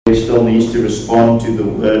still needs to respond to the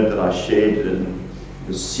word that I shared in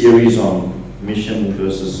the series on mission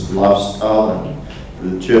versus lifestyle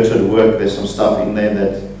and the church at work. There's some stuff in there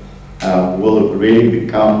that will really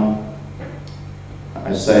become,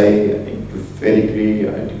 I say prophetically,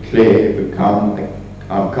 I declare, become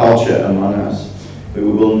our culture among us. We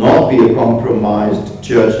will not be a compromised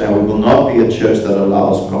church, and we will not be a church that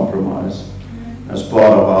allows compromise as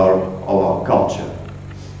part of our culture.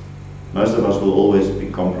 Most of us will always be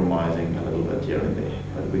compromising a little bit here and there,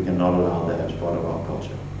 but we cannot allow that as part of our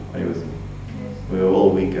culture. Are you with me? We're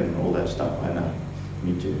all weak and all that stuff, I know.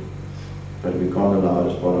 Me too. But we can't allow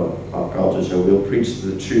it as part of our culture, so we'll preach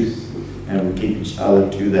the truth and we keep each other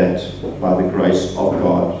to that by the grace of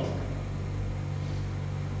God.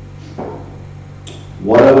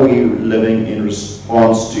 What are we living in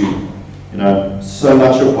response to? You know, so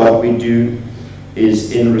much of what we do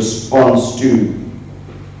is in response to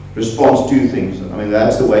things. I mean,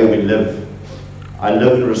 that's the way we live. I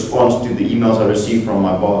live in response to the emails I receive from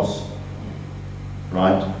my boss,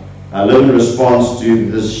 right? I live in response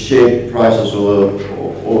to the share prices or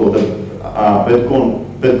the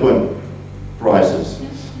Bitcoin prices.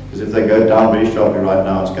 Because if they go down very sharply right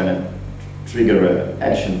now, it's going to trigger an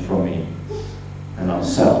action from me, and I'll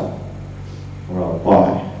sell or I'll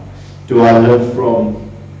buy. Do I live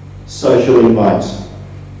from social invites?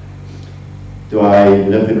 Do I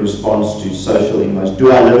live in response to social invites?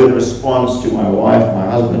 Do I live in response to my wife, my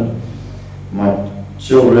husband, my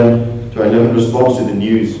children? Do I live in response to the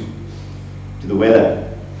news, to the weather?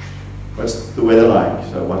 What's the weather like?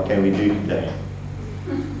 So what can we do today?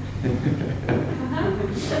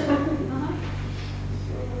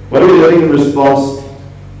 What are we living in response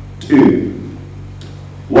to?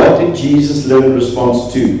 What did Jesus live in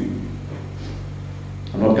response to?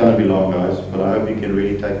 I'm not going to be long, guys, but I hope you can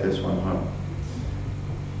really take this one home.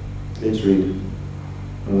 Let's read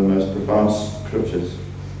one of the most profound scriptures.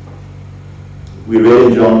 We read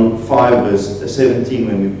in John 5 verse 17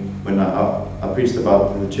 when I preached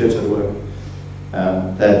about the church at work,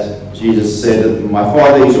 that Jesus said that my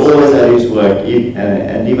Father is always at his work,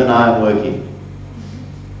 and even I am working.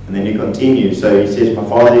 And then he continues, so he says, my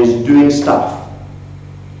Father is doing stuff,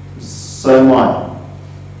 so am I.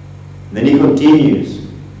 And then he continues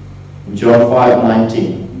in John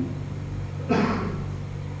 5:19.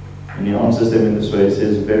 And he answers them in this way. He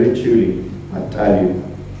says, very truly, I tell you,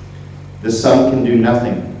 the Son can do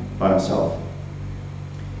nothing by himself.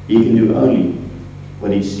 He can do only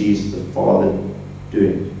what he sees the Father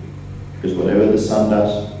doing. Because whatever the Son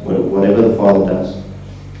does, whatever the Father does,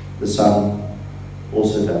 the Son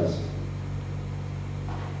also does.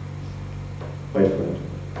 Wait for it.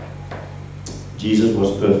 Jesus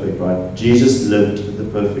was perfect, right? Jesus lived the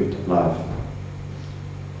perfect life.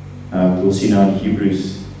 We'll see now in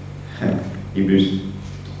Hebrews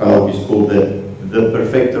 12 is called the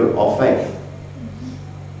perfecter of faith.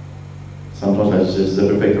 Sometimes it says the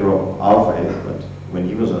perfecter of our faith, but when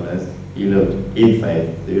he was on earth, he lived in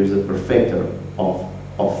faith. There is a perfecter of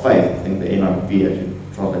faith. I think the NIV actually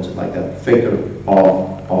translates it like that. Perfecter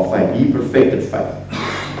of faith. He perfected faith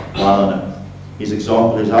while on earth. His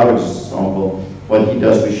example is our example. What he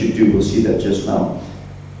does, we should do. We'll see that just now.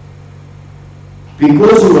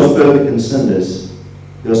 Because he was perfect and sinless,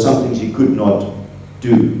 there are some things he could not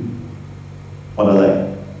do. What are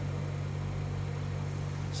they?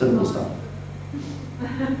 Simple stuff.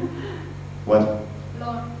 What?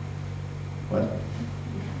 Lie. What?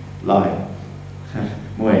 Lie.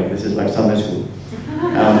 Wait, this is like Sunday school.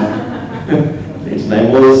 Let's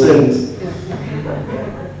name all the sins.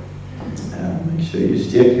 Make sure you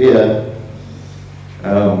steer clear.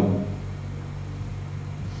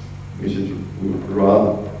 We should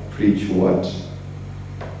rather preach what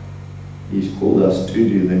he's called us to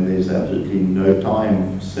do, then there's absolutely no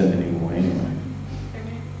time for sin anymore anyway.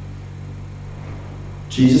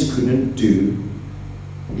 Jesus couldn't do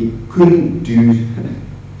sin, he could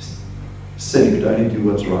only do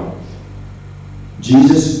what's right.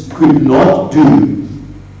 Jesus could not do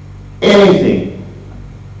anything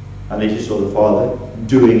unless he saw the Father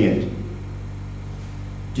doing it.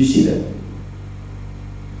 Do you see that?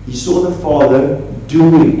 He saw the Father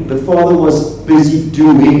doing. The Father was busy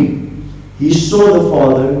doing. He saw the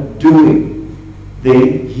Father doing.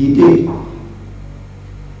 Then he did.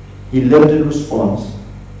 He lived in response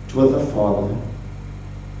to what the Father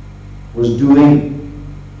was doing.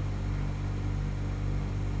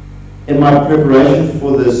 In my preparation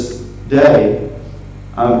for this day,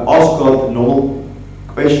 I asked God the normal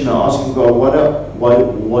question. I asked him, God,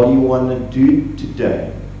 what do you want to do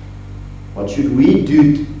today? What should we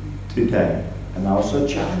do today? And I also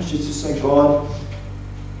challenged you to say, God,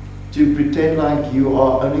 to pretend like you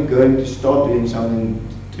are only going to start doing something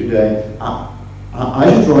today. I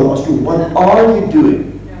just want to ask you, what are you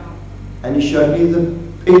doing? Yeah. And he showed me the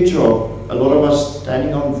picture of a lot of us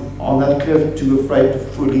standing on that cliff, too afraid to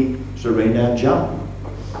fully surrender and jump.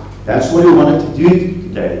 That's what he wanted to do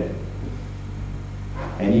today.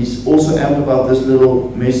 And he's also amped about this little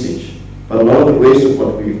message. But a lot of the rest of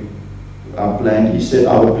what we planned, he said,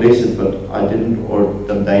 I would bless it, but I didn't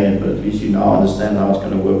ordain it. But at least you now understand how it's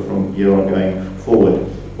going to work from here on going forward.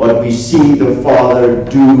 What we see the Father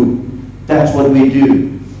do, that's what we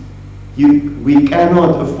do. We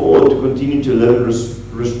cannot afford to continue to live in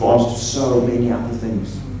response to so many other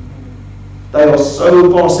things. They are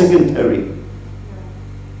so far secondary.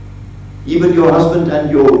 Even your husband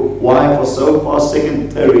and your wife are so far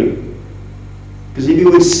secondary. Because if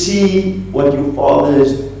you would see what your father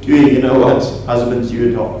is doing, you know what, husbands,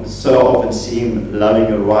 you would so often see him loving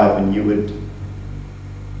your wife, and you would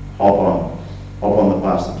hop on the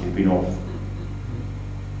bus that you've been off.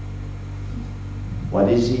 What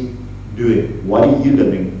is he doing? What are you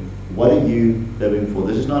living? What are you living for?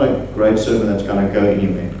 This is not a great sermon that's going to go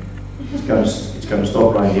anywhere. It's going to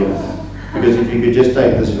stop right here. Because if you could just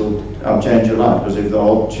take this, it'll change your life. Because if the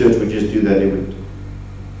whole church would just do that, it would.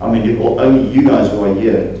 I mean, if only you guys who are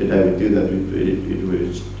here today would do that,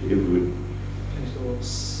 it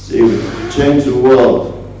would change the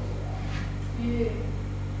world. Yeah.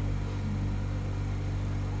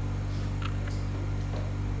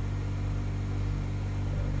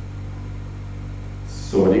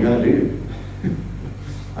 So what are you going to do?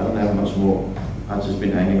 I don't have much more. I've just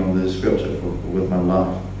been hanging on this scripture with my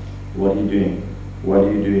life. What are you doing? What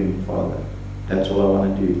are you doing, Father? That's all I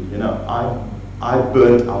want to do. You know, I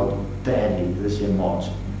burnt out badly this year, March.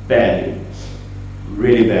 Badly.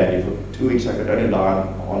 Really badly. For 2 weeks I could only lie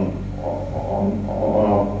on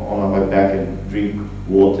my back and drink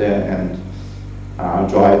water and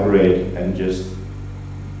dry bread and just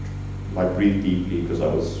like breathe deeply, because I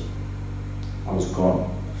was gone.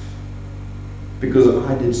 Because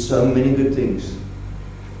I did so many good things.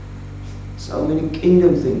 So many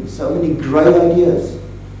kingdom things, so many great ideas.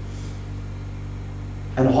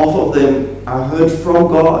 And half of them I heard from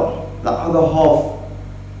God. The other half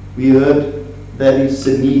we heard that it's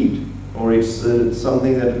a need, or it's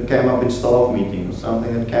something that came up in staff meeting, or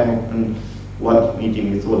something that came up in what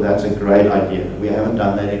meeting. We thought that's a great idea. We haven't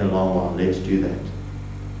done that in a long while. Let's do that.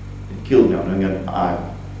 It killed me. I'm going, by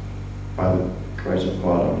the grace of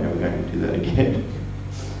God, I'm never going to do that again.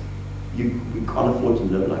 We can't afford to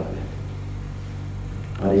live like that.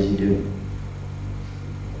 What is he doing?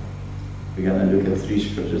 We're going to look at 3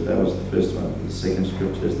 scriptures. That was the first one. The second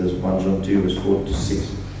scripture is this 1 John 2, verse 4 to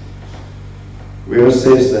 6. Whoever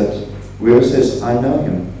says, I know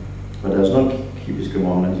him, but does not keep his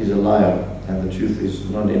commandment, he's a liar, and the truth is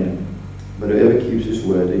not in him. But whoever keeps his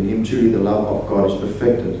word, in him truly the love of God is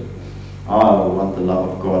perfected. I want the love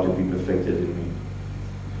of God to be perfected in me.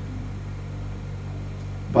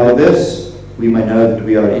 By this we may know that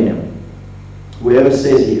we are in him. Whoever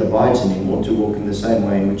says he abides in him ought to walk in the same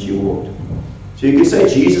way in which he walked. So you could say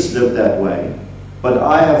Jesus lived that way, but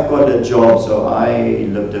I have got a job, so I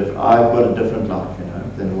live different. I've got a different life,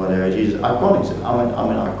 than whatever Jesus. I can't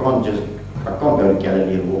go to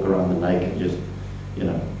Galilee and walk around the lake and just,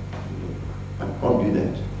 I can't do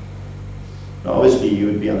that. Now, obviously, you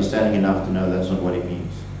would be understanding enough to know that's not what he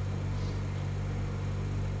means.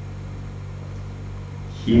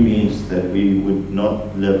 He means that we would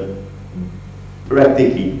not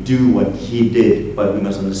practically do what he did, but we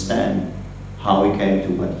must understand how he came to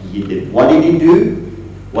what he did. What did he do?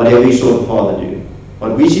 Whatever he saw the Father do.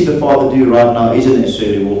 What we see the Father do right now isn't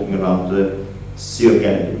necessarily walking around the Sea of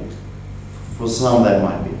Galilee. For some that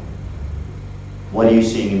might be. What are you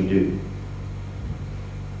seeing him do?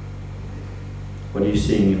 What are you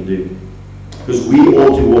seeing him do? Because we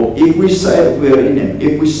ought to walk. If we say that we are in him,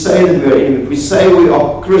 if we say that we are in him, if we say we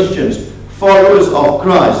are Christians, followers of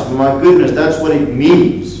Christ, my goodness, that's what it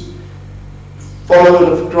means.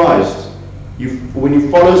 Followers of Christ. When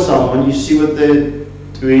you follow someone, you see what they're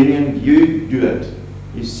doing and you do it.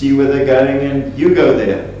 You see where they're going and you go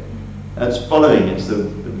there. That's following. It's the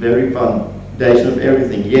very foundation of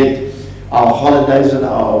everything. Yet our holidays and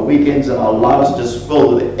our weekends and our lives are just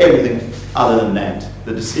filled with everything other than that.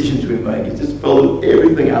 The decisions we make is just filled with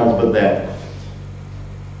everything else but that.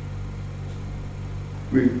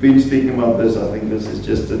 We've been speaking about this. I think this is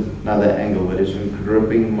just another angle, but it's been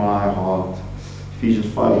gripping my heart.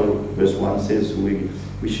 Ephesians 5 verse 1 says we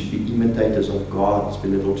should be imitators of God as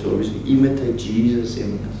little children. We should imitate Jesus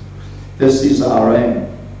in this. This is our aim.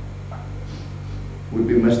 Would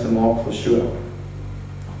we miss the mark? For sure.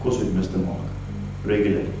 Of course we'd miss the mark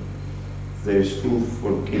regularly. there is full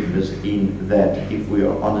forgiveness in that if we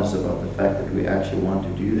are honest about the fact that we actually want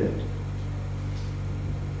to do that.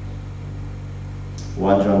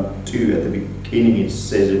 1 John 2 at the beginning it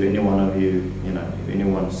says, if any one of you, if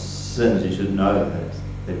anyone sins, you should know that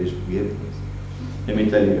there is forgiveness. Let me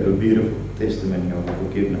tell you a beautiful testimony of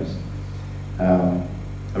forgiveness. A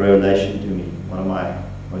revelation to me, one of my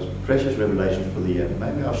most precious revelations for the year.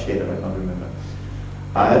 Maybe I'll share it, I can't remember.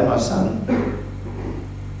 I had my son,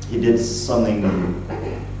 he did something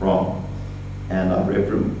wrong, and I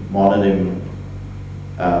reprimanded him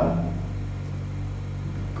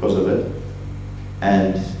because of it.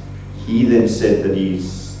 And he then said that he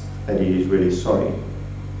is really sorry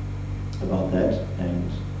about that.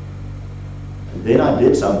 And then I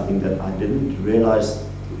did something that I didn't realize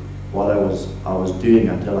what I was doing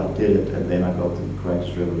until I did it, and then I got the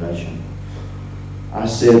greatest revelation. I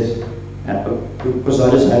said, because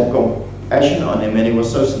I just had compassion on him, and he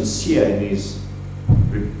was so sincere in his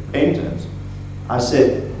repentance, I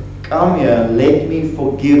said, come here, let me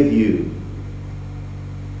forgive you.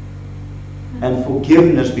 And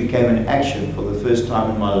forgiveness became an action for the first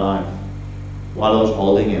time in my life while I was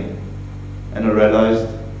holding him. And I realized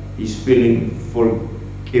he's feeling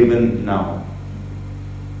forgiven now.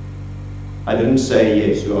 I didn't say,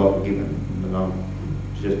 yes, you are forgiven. No,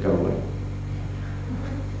 just go away.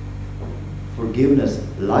 Forgiveness,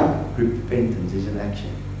 like repentance, is an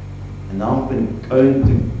action. And now I'm going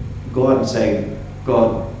to God and saying,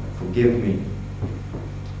 God, forgive me.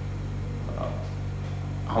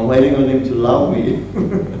 I'm waiting on him to love me.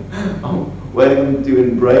 I'm waiting on him to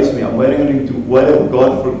embrace me. I'm waiting on him to, whatever,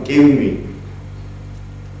 God, forgive me.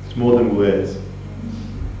 It's more than words.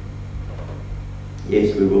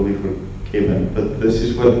 Yes, we will be forgiven, but this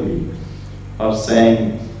is what we are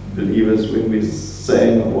saying, believers, when we're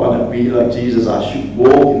saying, I want to be like Jesus, I should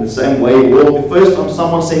walk in the same way he walked. The first time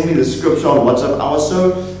someone sent me the scripture on WhatsApp,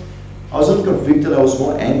 I was not convicted, I was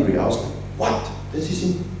more angry. I was like, what? This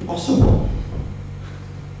is impossible.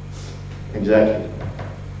 Exactly.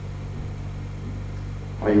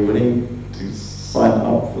 Are you willing to sign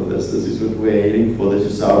up for this? This is what we're heading for. This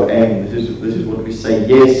is our aim. This is what we say.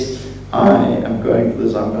 Yes, I am going for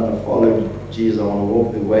this. I'm going to follow Jesus. I want to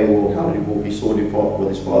walk the way he walked. How did he walk? He saw what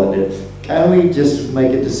his father did. Can we just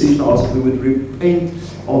make a decision also we would repent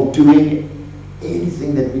of doing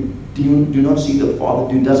anything that we do not see the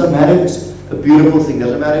Father do? Doesn't matter if it's a beautiful thing.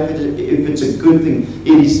 Doesn't matter if it's a good thing.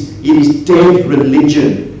 It is dead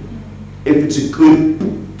religion. If it's a good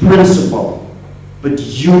principle, but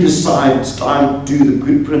you decide it's time to do the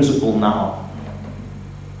good principle now.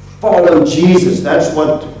 Follow Jesus. That's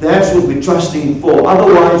what we're trusting for.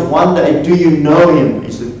 Otherwise, one day, do you know him?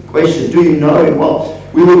 Is the question. Do you know him? Well,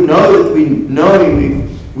 we would know that we know him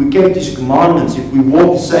if we kept his commandments. If we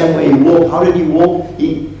walked the same way he walked. How did he walk?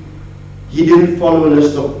 He didn't follow a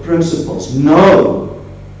list of principles. No.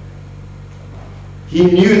 He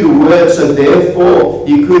knew the word, so therefore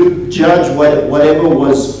he could judge whatever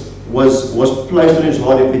was placed on his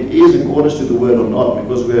heart, if it is in accordance to the word or not,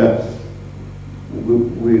 because we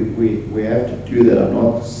have to do that. I'm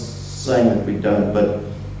not saying that we don't, but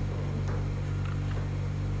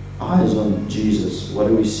eyes on Jesus. What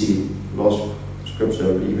do we see? Last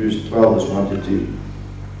scripture, Hebrews 12, verse 1 to 2.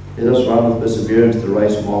 Let us run with perseverance the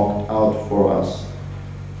race marked out for us.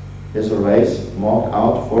 There's a race marked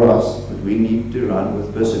out for us, but we need to run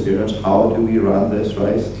with perseverance. How do we run this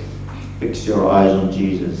race? Fix your eyes on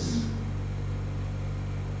Jesus.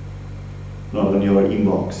 Not on your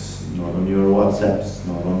inbox, not on your WhatsApps,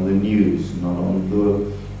 not on the news, not on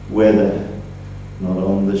the weather, not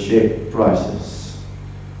on the share prices.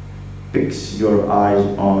 Fix your eyes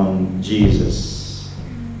on Jesus.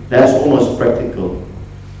 That's almost practical.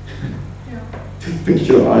 To fix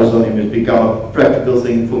your eyes on him has become a practical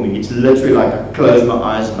thing for me. It's literally like I close my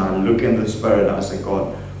eyes and I look in the Spirit and I say,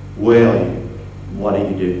 God, where are you? What do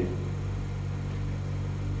you do?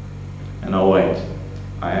 And I wait.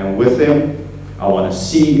 I am with him. I want to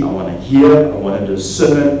see, I want to hear, I want to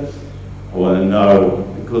discern, I want to know,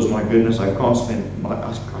 because my goodness, I can't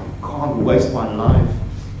waste my life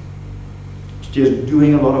just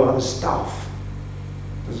doing a lot of other stuff.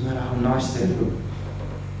 Doesn't matter how nice they look.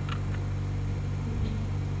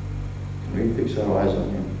 Can we fix our eyes on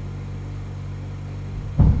him?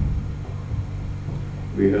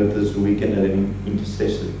 We heard this weekend at an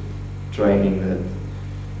intercessor training that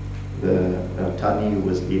Tani, who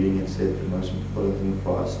was leading it, said the most important thing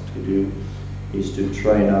for us to do is to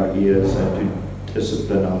train our ears and to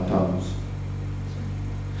discipline our tongues.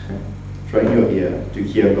 Train your ear to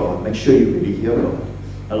hear God. Make sure you really hear God.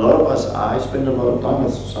 A lot of us, I spend a lot of time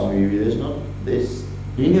with some of you. There's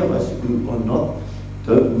many of us who are not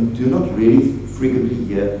we do not really frequently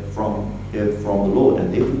hear from the Lord,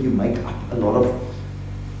 and therefore you make up a lot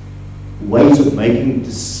of ways of making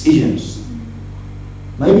decisions.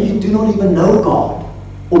 Maybe you do not even know God,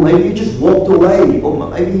 or maybe you just walked away, or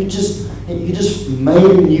maybe you just made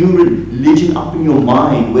a new religion up in your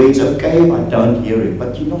mind where it's okay if I don't hear Him,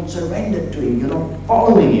 but you're not surrendered to Him, you're not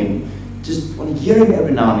following Him, just want to hear Him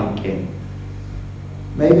every now and again.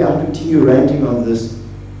 Maybe I'll continue ranting on this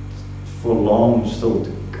for long still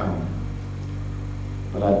to come,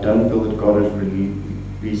 but I don't feel that God is really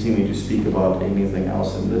releasing me to speak about anything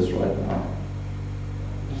else in this right now.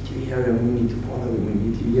 We need to hear Him, we need to follow Him, we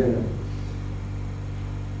need to hear Him.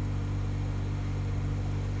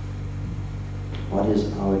 What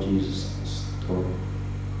is our Jesus story?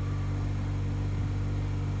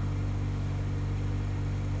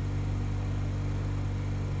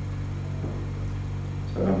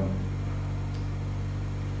 So,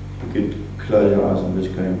 if you could close your eyes, I'm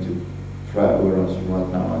just going to pray over us right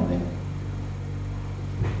now, and then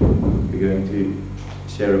we're going to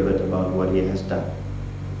share a bit about what He has done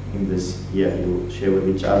in this year. We'll share with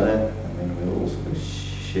each other, and then we'll also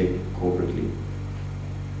share corporately.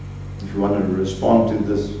 If you want to respond to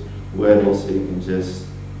this word also, you can just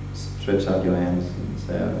stretch out your hands and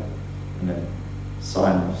say, in a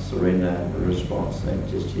sign of surrender and a response, saying,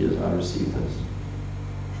 just Jesus, I receive this.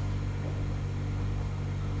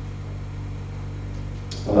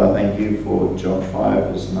 Father, I thank you for John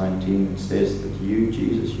 5 verse 19. It says that you,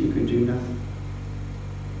 Jesus, you could do nothing.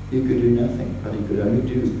 You could do nothing, but He could only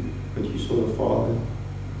do what you saw the Father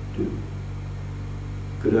do. You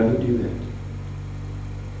could only do that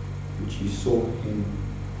which you saw Him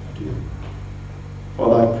do.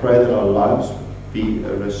 Father, I pray that our lives would be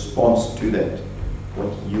a response to that,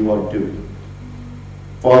 what you are doing.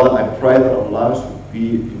 Father, I pray that our lives would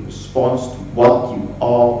be in response to what you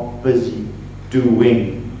are busy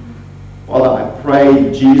doing. Father, I pray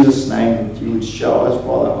in Jesus' name that you would show us,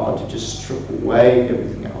 Father, how to just strip away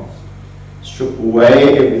everything else. Strip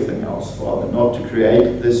away everything else, Father, not to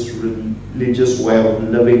create this religious way of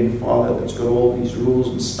living, Father, that's got all these rules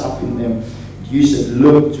and stuff in them. You said,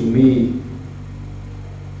 look to me,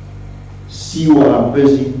 see what I'm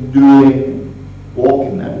busy doing, walk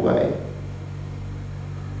in that way.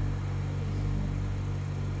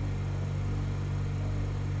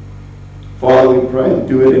 Father, we pray,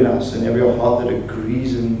 do it in us, in every heart that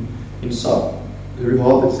agrees inside. Every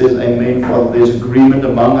heart that says amen, Father, there's agreement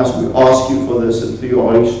among us. We ask you for this, and through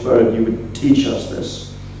your Holy Spirit, you would teach us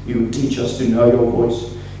this. You would teach us to know your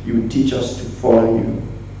voice. You would teach us to follow you.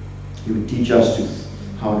 You would teach us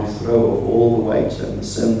how to throw off all the weights and the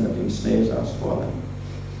sin that ensnares us, Father.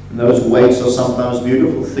 And those weights are sometimes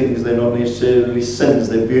beautiful things. They're not necessarily sins.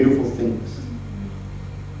 They're beautiful things.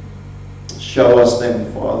 Show us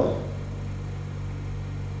them, Father,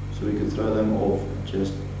 so we can throw them off and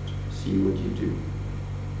just see what you do.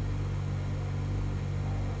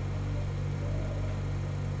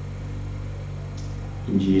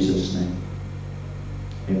 In Jesus' name,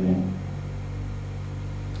 amen.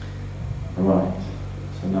 All right.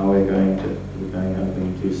 So now we're going over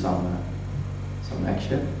into some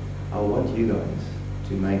action. I want you guys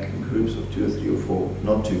to make groups of 2 or 3 or 4,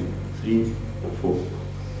 not 2, 3 or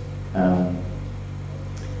 4,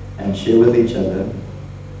 and share with each other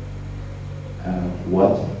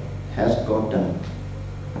what has God done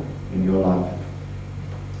in your life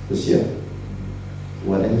this year.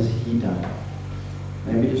 What has He done?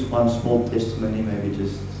 Maybe just one small testimony,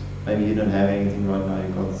 maybe you don't have anything right now,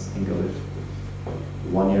 you can't think of it.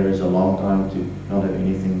 1 year is a long time to not have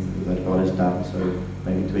anything that God has done, so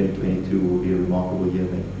maybe 2022 will be a remarkable year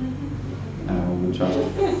then. We'll trust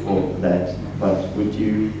for that. But would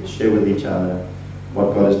you share with each other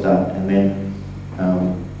what God has done? And then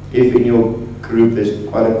if in your group there's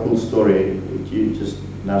quite a cool story, would you just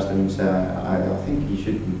nudge them and say, I think you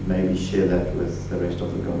should maybe share that with the rest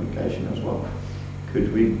of the congregation as well.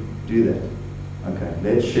 Could we do that? Okay,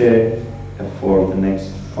 let's share for the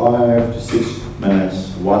next 5 to 6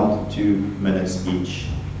 minutes, 1 to 2 minutes each.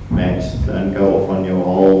 Max, don't go off on your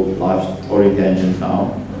whole life story tangent now.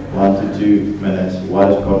 1 to 2 minutes. What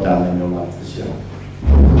has God done in your life this year?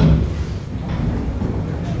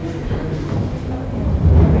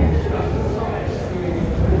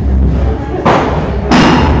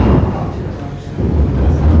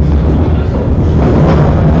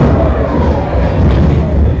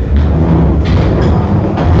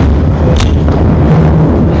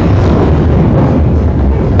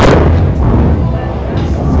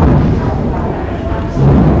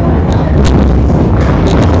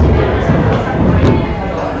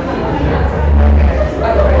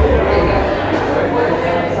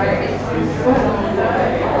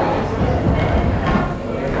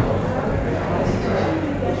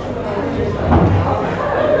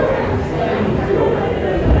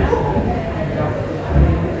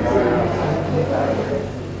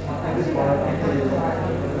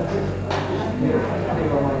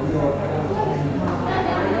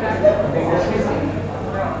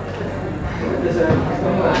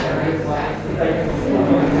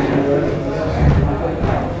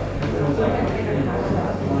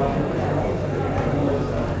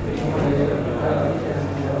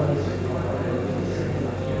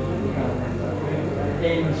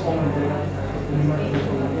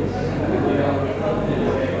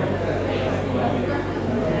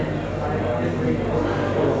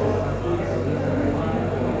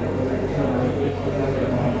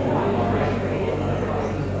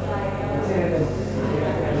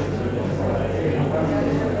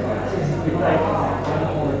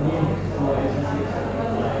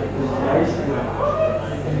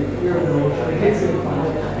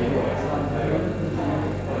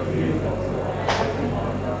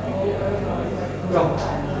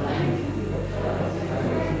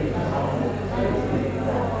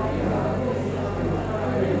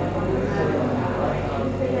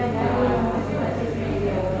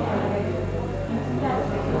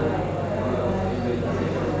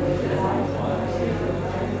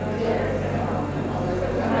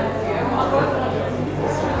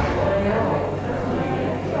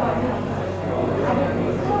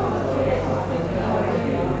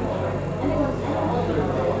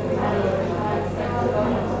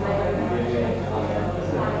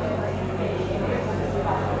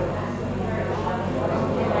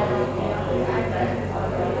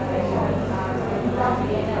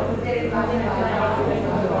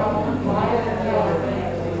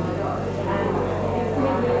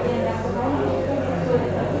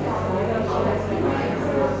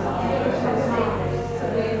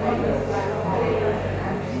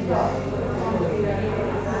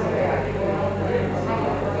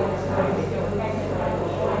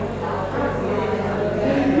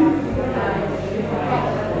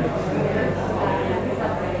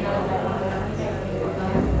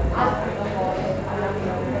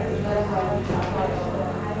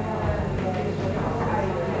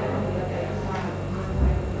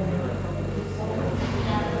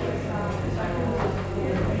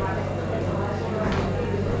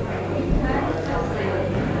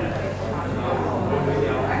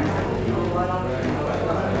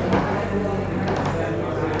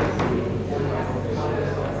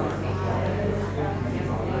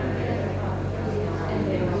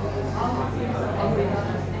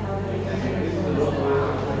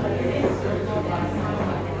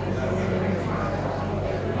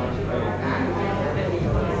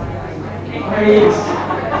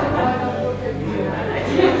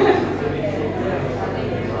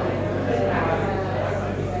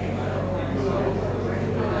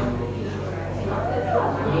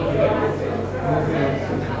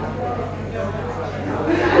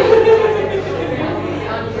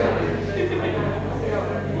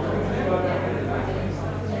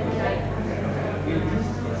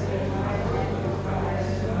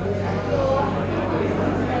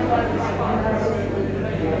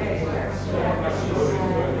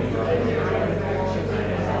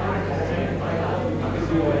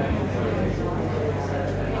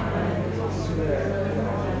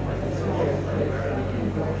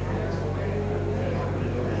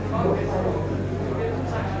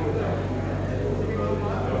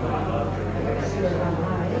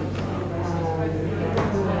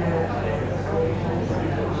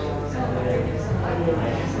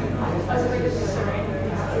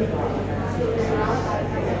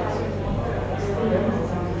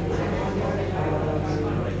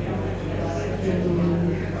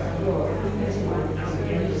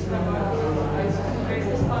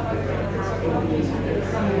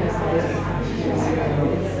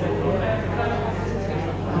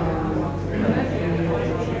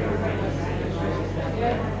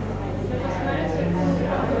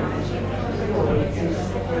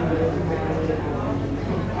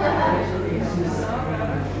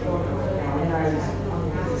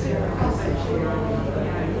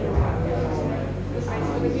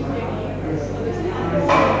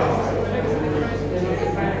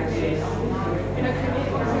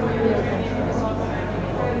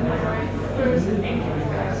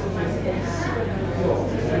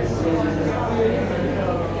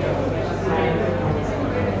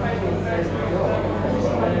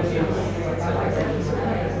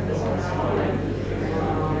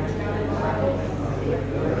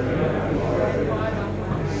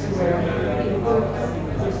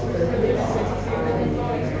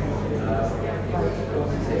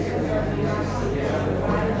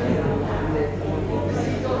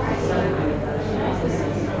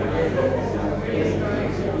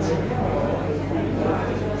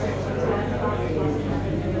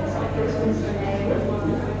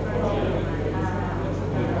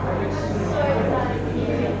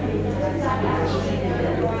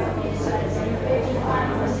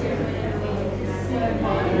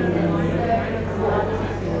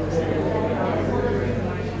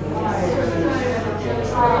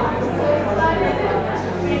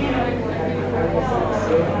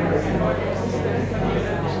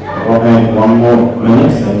 Okay, one more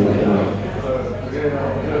minute and we can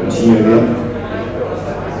continue again.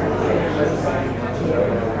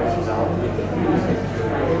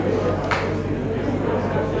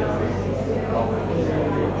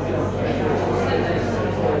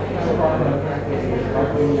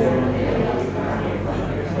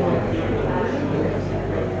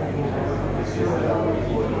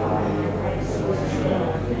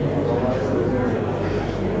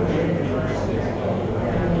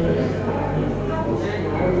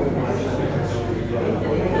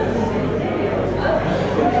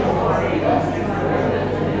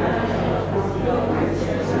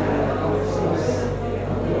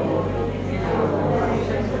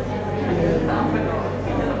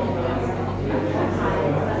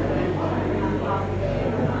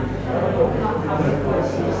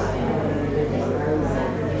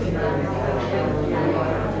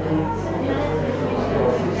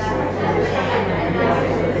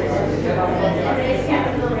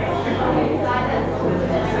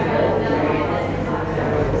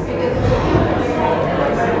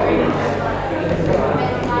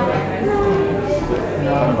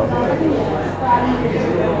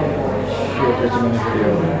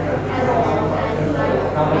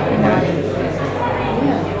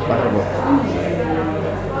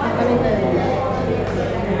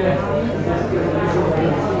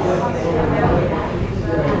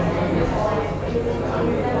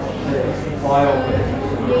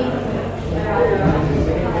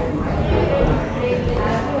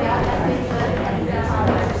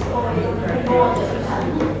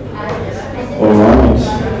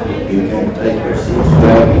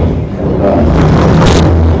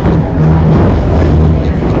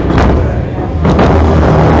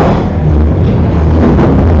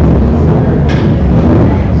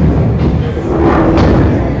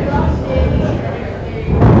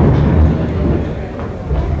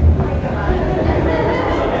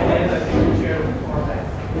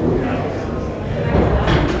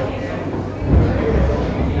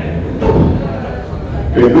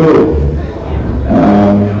 Very good.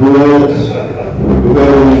 Who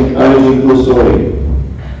heard an encouraging cool story?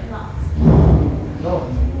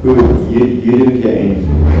 Who? You didn't hear any.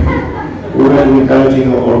 Who heard an encouraging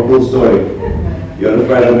or cool story? You're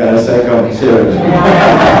afraid I'm going to say something serious.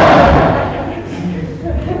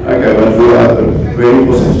 Okay, but we are ready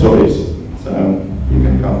for some stories, so you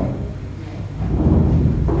can come.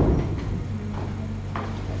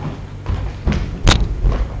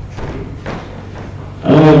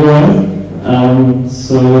 Hello everyone.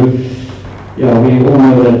 We all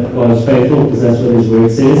know that God is faithful because that's what His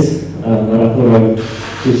Word says. But I thought I would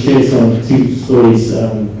just share two stories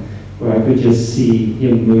where I could just see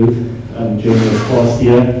Him move during this past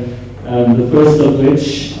year. The first of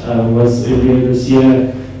which was earlier this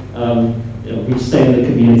year. We stay in the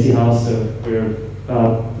community house, so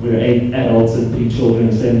we're 8 adults and 3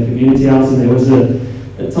 children stay in the community house, and there was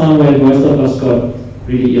a time where most of us got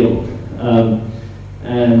really ill.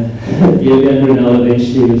 And Diego and Brunel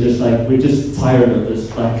eventually were just like, we're just tired of this.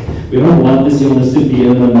 Like, we don't want this illness to be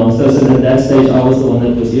in amongst us. And at that stage, I was the one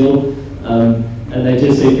that was ill. And they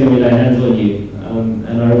just said, can we lay hands on you?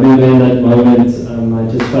 And I remember in that moment,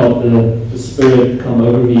 I just felt the Spirit come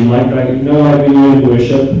over me. Like when you're in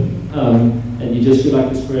worship, and you just feel like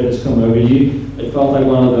the Spirit has come over you. It felt like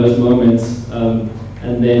one of those moments. And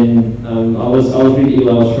then I was really ill.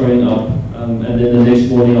 I was throwing up. And then the next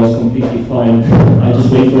morning I was completely fine. I just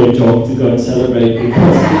went for a jog to go and celebrate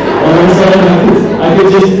because all of a sudden I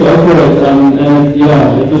could just go for it.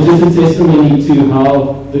 It was just a testimony to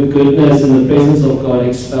how the goodness and the presence of God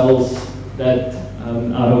expels that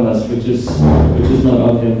out of us, which is not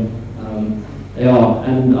of Him.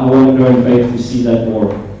 And I want to grow in faith to see that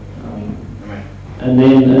more. And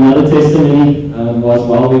then another testimony was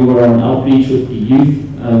while we were on outreach with the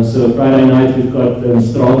youth. So Friday night we've got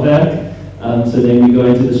Straalwerk. So then we go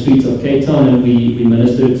into the streets of Cape Town and we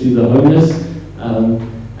minister to the homeless.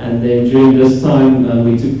 And then during this time,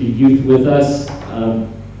 we took the youth with us.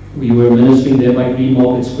 We were ministering there by Green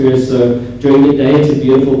Market Square. So during the day, it's a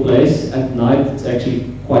beautiful place. At night, it's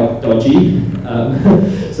actually quite dodgy.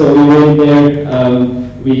 So we went there.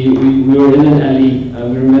 We were in an alley.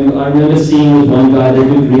 I remember seeing with one guy that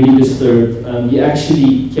looked really disturbed. He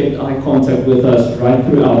actually kept eye contact with us right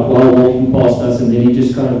throughout while walking past us, and then he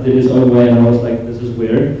just kind of did his own way, and I was like, this is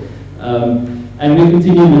weird. And we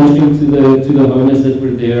continued ministering to the homeless that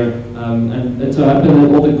were there. And it so happened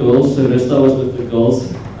that all the girls, so Rista was with the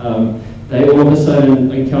girls, they all of a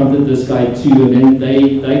sudden encountered this guy too, and then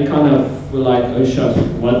they kind of were like, oh shucks,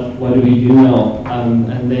 what do we do now?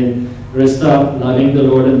 And then Rista, loving the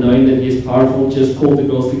Lord and knowing that He is powerful, just called the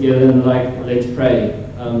girls together and like, let's pray.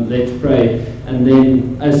 let's pray. And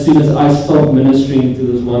then as soon as I stopped ministering to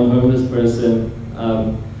this one homeless person,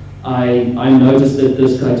 I noticed that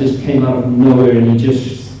this guy just came out of nowhere and he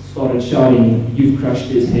just started shouting, "You've crushed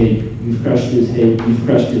his head, you've crushed his head, you've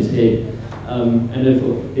crushed his head." And if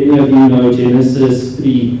any of you know, Genesis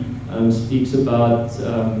 3 speaks about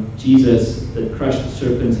Jesus that crushed the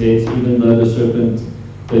serpent's head, even though the serpent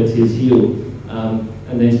bit his heel.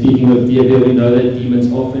 And then speaking of Diabel, we know that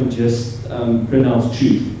demons often just pronounce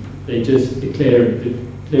truth. They just declare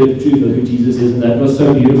the truth of who Jesus is, and that was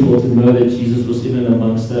so beautiful to know that Jesus was in and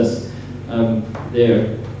amongst us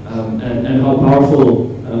there, and how powerful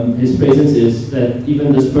his presence is, that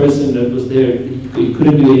even this person that was there, he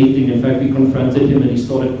couldn't do anything. In fact, we confronted him and he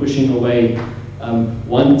started pushing away,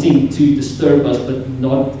 wanting to disturb us, but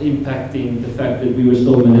not impacting the fact that we were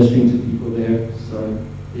still ministering to people there. So,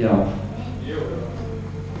 yeah.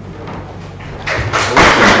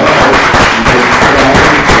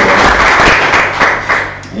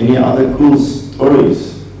 Any other cool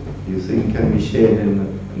stories you think can be shared in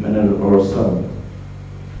a minute or so?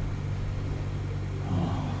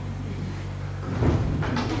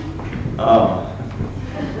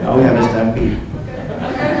 Now we have a stampede.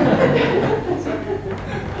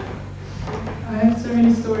 I have so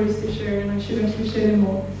many stories to share, and I should actually share them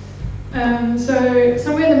all. So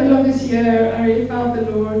somewhere in the middle of this year, I really felt the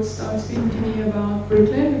Lord start speaking to me about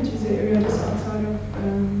Brooklyn, which is the area just outside of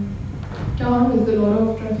town with a lot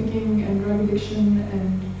of trafficking and drug addiction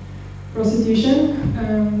and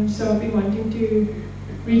prostitution. So I've been wanting to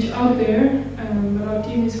reach out there, but our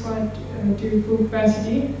team is quite to full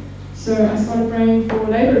capacity. So I started praying for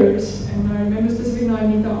laborers, and I remember specifically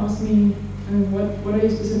Anita asked me, what are you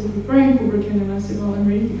specifically praying for, Brooklyn? And I said, well, I'm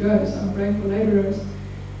ready to go, so I'm praying for laborers.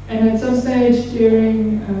 And at some stage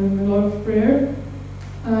during a lot of prayer,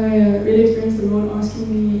 I really experienced the Lord asking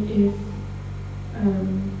me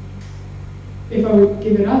if I would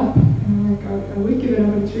give it up. And I'm like, I would give it up,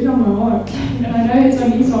 but it's really on my heart. And I know it's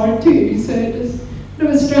on his heart too. So it was kind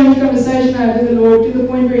of a strange conversation I had with the Lord, to the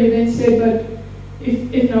point where he then said, but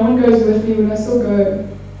if no one goes with me, will I still go?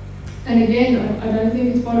 And again, I don't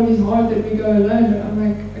think it's part of his heart that we go alone, but I'm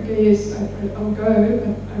like, okay, yes, I'll go,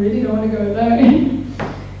 but I really don't want to go alone.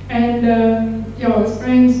 And yeah, I was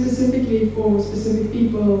praying specifically for specific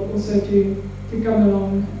people also to come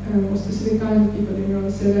along, or specific kinds of people, let me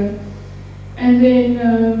rather say that. And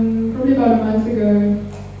then probably about a month ago,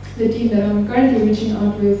 the team that I'm currently reaching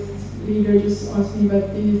out with, leader just asked me,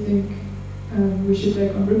 but do you think we should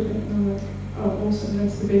take on Brooklyn? And I'm like, oh, awesome,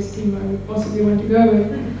 that's the best team I would possibly want to go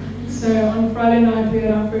with. So on Friday night, we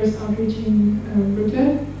had our first outreach in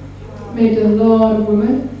Brooklyn, met a lot of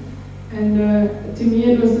women, and to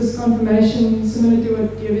me it was this confirmation similar to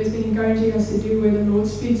what Diego has been encouraging us to do, where the Lord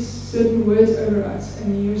speaks certain words over us,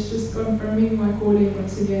 and he was just confirming my calling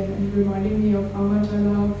once again and reminding me of how much I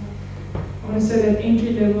love, I want to say, that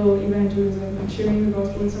entry-level evangelism, like sharing the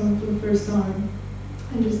gospel with someone for the first time,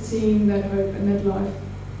 and just seeing that hope and that life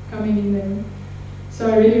coming in them. So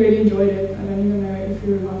I really, really enjoyed it. I don't even know if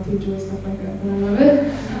you're allowed to enjoy stuff like that, but I love it.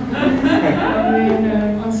 And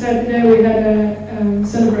then on Saturday we had a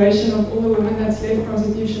celebration of all the women that's left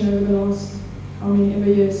prostitution over the last how many ever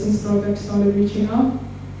years since Starbucks started reaching out.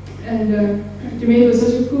 And to me it was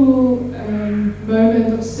such a cool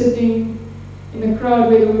moment of sitting in a crowd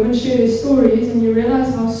where the women share their stories, and you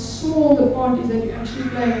realize how small the part is that you actually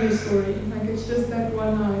play in their story. Like it's just that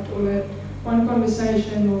one night or that one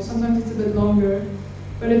conversation, or sometimes it's a bit longer.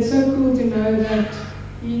 But it's so cool to know that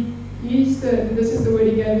this is the word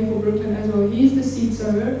he gave me for Brooklyn as well. He's the seed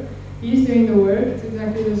sower. He's doing the work. It's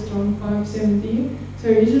exactly this John 5:17.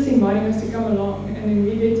 So he's just inviting us to come along, and then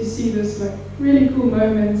we get to see this like really cool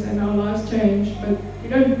moments, and our lives change. But we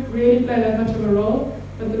don't really play that much of a role.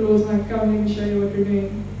 But the Lord's like, come, let me show you what we're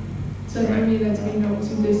doing. So for me, that's been an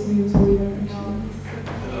awesome destiny this whole year, actually.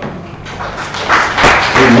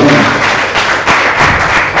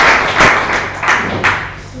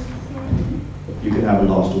 You can have a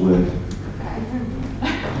last word.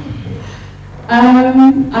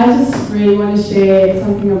 I just really want to share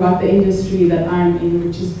something about the industry that I'm in,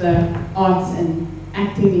 which is the arts and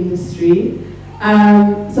acting industry.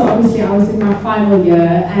 So obviously I was in my final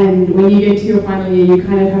year, and when you get to your final year, you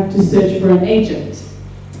kind of have to search for an agent.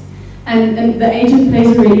 And the agent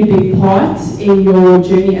plays a really big part in your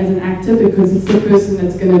journey as an actor, because it's the person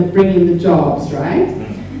that's going to bring in the jobs, right?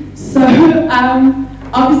 So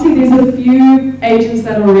obviously there's a few agents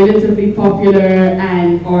that are relatively popular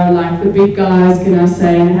and are like the big guys, can I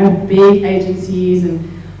say, and have big agencies and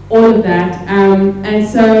all of that. And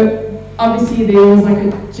so obviously there was like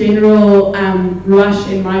a general rush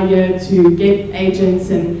in my year to get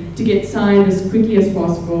agents and to get signed as quickly as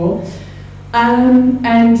possible.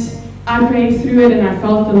 And I prayed through it and I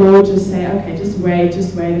felt the Lord just say, okay, just wait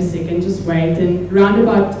a second, just wait. And around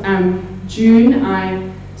about June,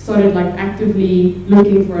 I started like actively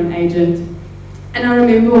looking for an agent. And I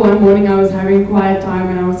remember one morning I was having quiet time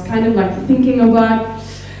and I was kind of like thinking about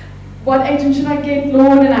what agent should I get,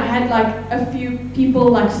 Lord? And I had like a few people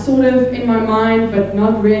like sort of in my mind, but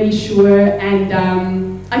not really sure. And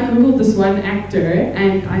I Googled this one actor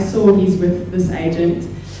and I saw he's with this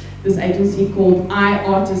agency called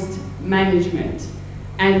iArtist Management.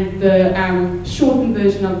 And the shortened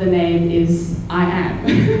version of the name is I Am.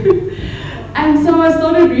 And so I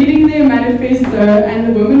started reading their manifesto,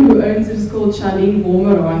 and the woman who owns it is called Charlene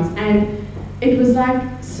Wormerans, and it was like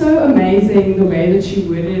so amazing the way that she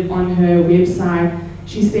worded it on her website.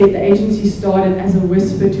 She said the agency started as a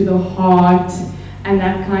whisper to the heart and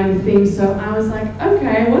that kind of thing. So I was like,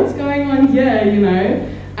 okay, what's going on here, you know?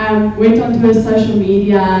 Went onto her social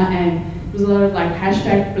media and it was a lot of like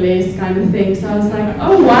hashtag blessed kind of thing. So I was like,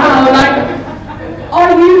 oh wow, like,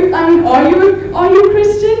 are you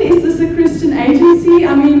Christian? Is this a Christian agency?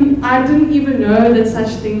 I mean, I didn't even know that such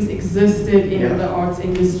things existed in the arts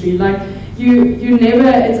industry. Like, you never,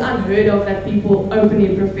 it's unheard of that people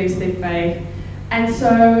openly profess their faith. And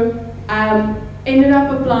so, ended up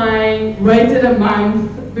applying, waited a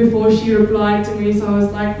month before she replied to me. So I was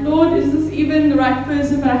like, Lord, is this even the right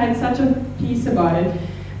person? But I had such a peace about it.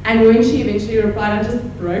 And when she eventually replied, I just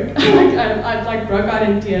broke. I broke out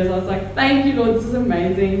in tears. I was like, thank you, Lord, this is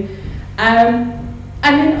amazing.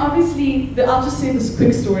 And then obviously, I'll just say this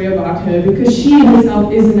quick story about her because she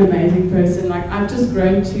herself is an amazing person. Like, I've just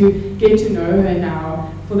grown to get to know her now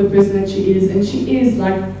for the person that she is. And she is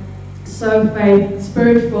like so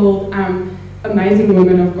spirit-filled, amazing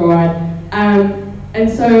woman of God. And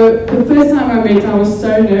so the first time I met her, I was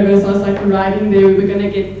so nervous. I was like riding there. We were going to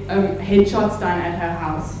get headshots done at her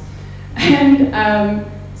house. And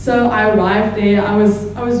so I arrived there. I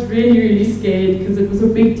was really, really scared because it was a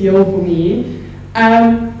big deal for me.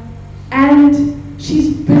 And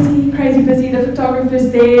she's busy, crazy busy. The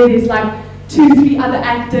photographer's there. There's like 2-3 other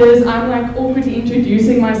actors. I'm like awkwardly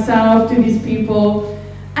introducing myself to these people.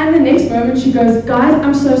 And the next moment she goes, guys,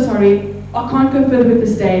 I'm so sorry. I can't go further with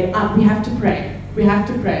this day. We have to pray. We have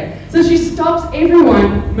to pray. So she stops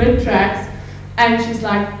everyone mid-tracks and she's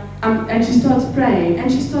like, and she starts praying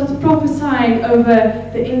and she starts prophesying over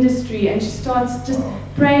the industry and she starts just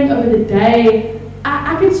praying over the day.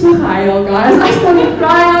 I get so gehuil, guys. I started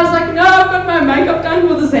crying. I was like, no, I've got my makeup done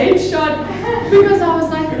for this headshot because I was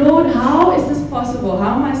like, Lord, how is this possible?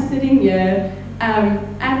 How am I sitting here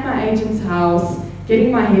at my agent's house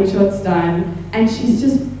getting my headshots done and she's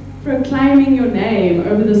just proclaiming your name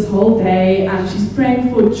over this whole day. She's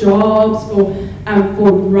praying for jobs,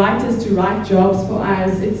 for writers to write jobs for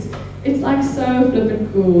us. It's like so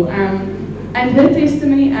flippin' cool. And her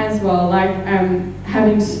testimony as well, like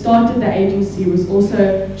having started the agency was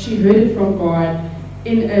also, she heard it from God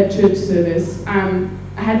in a church service. I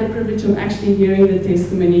had the privilege of actually hearing the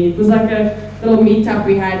testimony. It was like a little meetup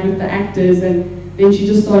we had with the actors and then she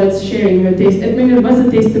just started sharing her I mean, it was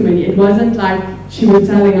a testimony. It wasn't like she was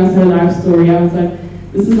telling us her life story. I was like,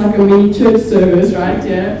 this is like a mini church service, right?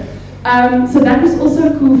 Yeah. So that was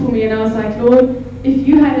also cool for me. And I was like, Lord, if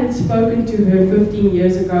you hadn't spoken to her 15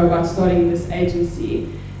 years ago about starting this agency,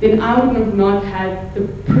 then I would have not had the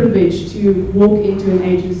privilege to walk into an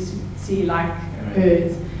agency like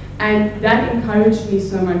hers. And that encouraged me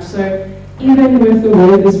so much. So even with the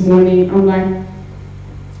word this morning, I'm like,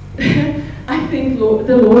 I think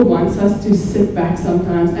the Lord wants us to sit back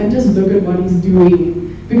sometimes and just look at what He's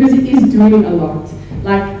doing, because He is doing a lot.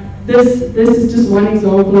 Like this is just one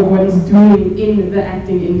example of what He's doing in the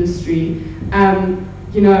acting industry.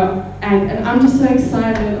 You know, and I'm just so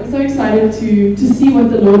excited. I'm so excited to see what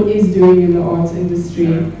the Lord is doing in the arts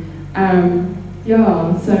industry.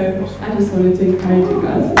 Yeah, so I just wanted to encourage you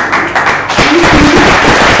guys.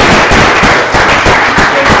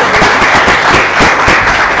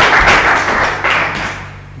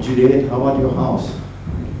 Juliet, how about your house?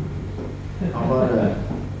 How about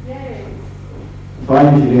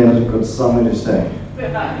Fine, Juliet has got something to say.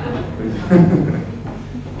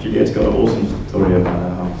 Juliet's got an awesome story about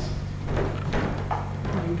her house.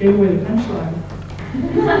 You gave away the punchline.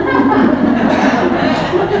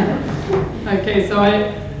 Okay, so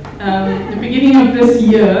the beginning of this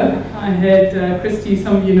year, I had Christy,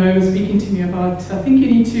 some of you know, speaking to me about, I think you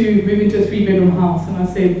need to move into a 3-bedroom house. And I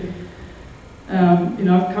said, you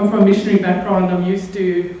know, I've come from a missionary background. I'm used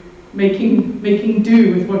to making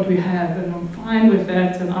do with what we have, and I'm fine with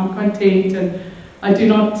that, and I'm content, and I do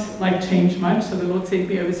not like change much, so the Lord sent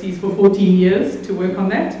me overseas for 14 years to work on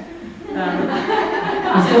that.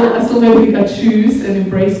 I still don't think I choose and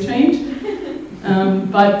embrace change.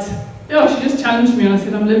 But yeah, she just challenged me, and I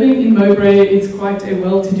said, I'm living in Mowbray, it's quite a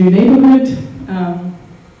well-to-do neighborhood,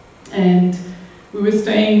 and we were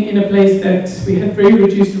staying in a place that we had very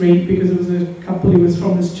reduced rent because it was a couple who was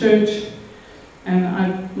from this church,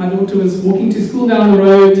 and my daughter was walking to school down the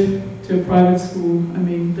road, to a private school. I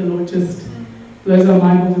mean, the Lord just blows our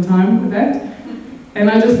mind all the time with that. And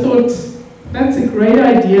I just thought, that's a great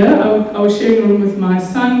idea. I was sharing a room with my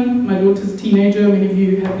son. My daughter's a teenager. Many of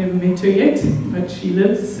you have never met her yet, but she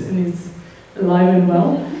lives and is alive and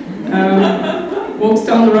well. Walks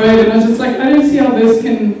down the road, and I was just like, I don't see how this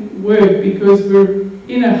can work, because we're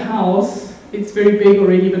in a house. It's very big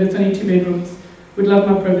already, but it's only 2 bedrooms. Would love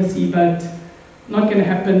my privacy, but not going to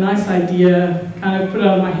happen. Nice idea. Kind of put it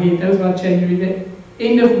out of my head. That was about January. The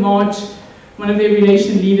end of March, one of the Every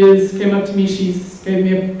Nation leaders came up to me. She gave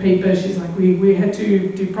me a paper. She's like, we had to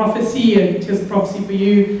do prophecy, and here's a prophecy for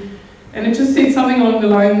you. And it just said something along the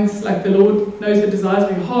lines like, the Lord knows the desires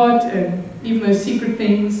of your heart, and even those secret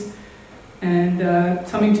things, and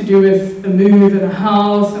something to do with a move and a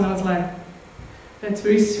house. And I was like, that's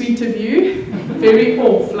very sweet of you. Very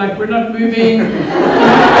off, like we're not moving.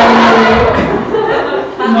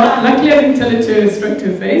 Luckily I didn't tell it to her straight to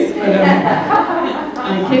her face, but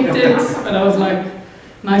I kept it, but I was like,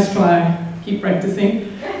 nice try, keep practicing.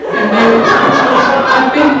 And then I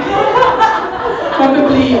think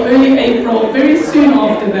probably early April, very soon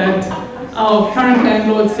after that, our current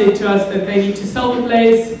landlord said to us that they need to sell the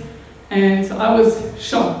place. And so I was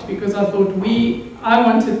shocked, because I thought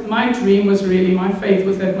my dream was really, my faith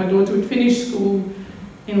was that my daughter would finish school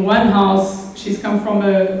in one house. She's come from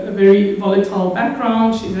a very volatile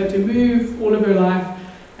background. She's had to move all of her life.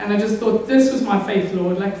 And I just thought, this was my faith,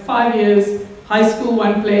 Lord. Like 5 years, high school,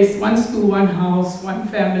 one place, one school, one house, one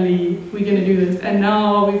family. We're going to do this. And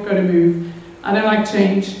now we've got to move. I don't like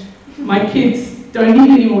change. My kids don't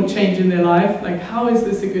need any more change in their life. Like, how is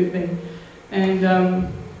this a good thing?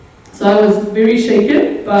 And so I was very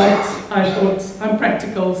shaken, but I thought, I'm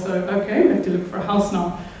practical, so okay, we have to look for a house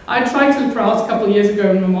now. I tried to look for a house a couple of years ago,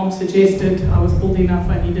 and my mom suggested I was old enough,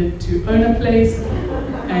 I needed to own a place,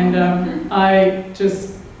 and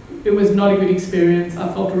it was not a good experience. I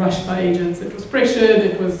felt rushed by agents. It was pressured,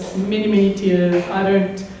 it was many, many tears.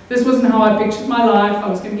 This wasn't how I pictured my life. I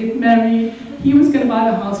was going to get married, he was going to buy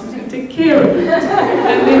the house, he was going to take care of it,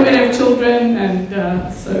 and then we'd have children,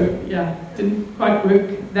 and so yeah, didn't quite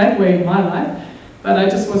work that way in my life, but I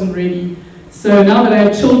just wasn't ready. So now that I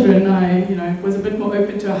had children, I was a bit more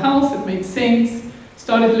open to a house. It made sense.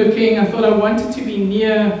 Started looking. I thought I wanted to be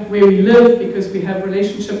near where we live, because we have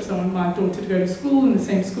relationships. I want my daughter to go to school in the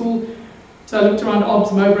same school. So I looked around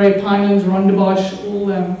Obbs, Mowbray, Pinelands, Rondebosch,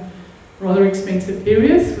 all rather expensive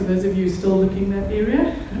areas, for those of you still looking in that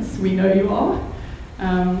area, as we know you are.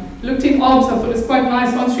 Looked in Obbs, I thought it was quite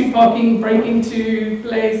nice, on-street parking, break into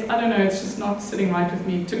place. I don't know, it's just not sitting right with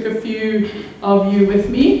me. Took a few of you with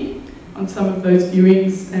me on some of those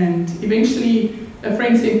viewings, and eventually a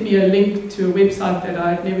friend sent me a link to a website that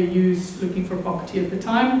I'd never used looking for property at the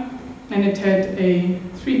time, and it had a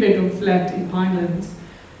 3-bedroom flat in Pinelands.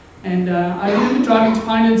 And I remember driving to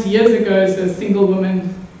Pinelands years ago as a single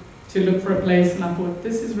woman to look for a place, and I thought,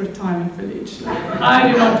 this is retirement village.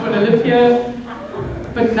 I do not want to live here.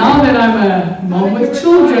 But now that I'm a mom with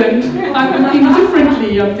children, I'm looking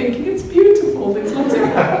differently. I'm thinking it's beautiful. There's lots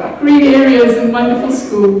of green areas and wonderful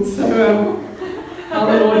schools. So how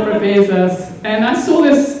the Lord prepares us. And I saw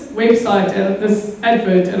this website, this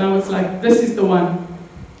advert, and I was like, this is the one.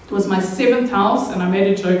 It was my 7th house, and I made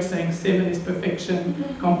a joke saying 7 is perfection,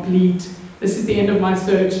 complete. This is the end of my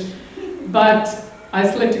search. But I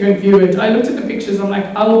still had to go and view it. I looked at the pictures, I'm like,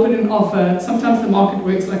 I will put in an offer. Sometimes the market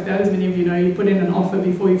works like that, as many of you know. You put in an offer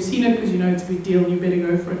before you've seen it, because you know it's a big deal, you better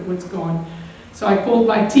go for it, what's gone. So I called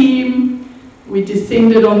my team, we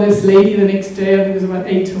descended on this lady the next day. I think there was about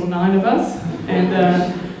 8 or 9 of us,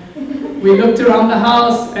 and we looked around the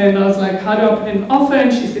house, and I was like, how do I put in an offer?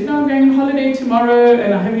 And she said, no, I'm going on holiday tomorrow,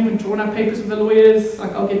 and I haven't even drawn up papers with the lawyers,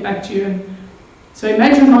 like, I'll get back to you. And so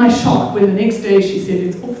imagine my shock when the next day she said,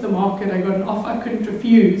 it's off the market, I got an offer I couldn't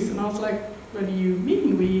refuse. And I was like, what do you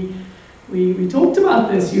mean? We talked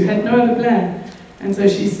about this, you had no other plan. And so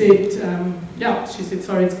she said, she said,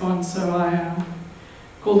 sorry, it's gone. So I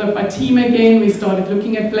called up my team again, we started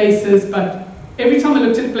looking at places, but every time I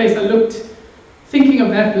looked at a place, I looked thinking of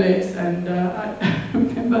that place. And I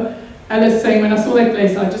remember Alice saying, when I saw that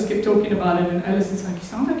place, I just kept talking about it, and Alice is like, you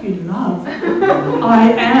sound like you love.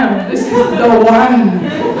 I am. This is the one.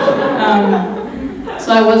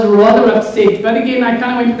 So I was rather upset. But again, I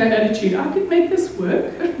kind of went with that attitude. I could make this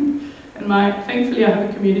work. And thankfully, I have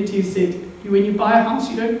a community who said, when you buy a house,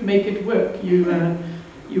 you don't make it work.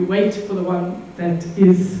 You wait for the one that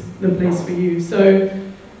is the place for you. So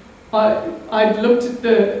I looked at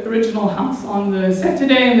the original house on the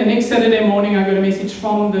Saturday, and the next Saturday morning I got a message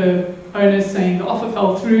from the owners saying the offer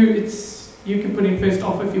fell through. You can put in first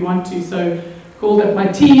offer if you want to. So called up my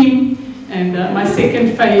team and my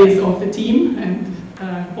second phase of the team, and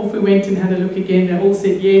off we went and had a look again. They all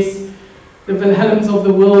said yes. The Wilhelms of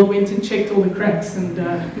the world went and checked all the cracks and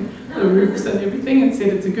the roofs and everything and said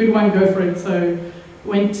it's a good one, go for it. So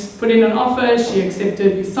went, put in an offer, she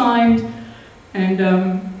accepted, we signed, and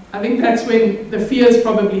I think that's when the fears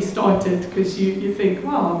probably started, because you think,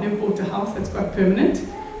 wow, I've never bought a house that's quite permanent.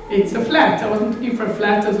 It's a flat. I wasn't looking for a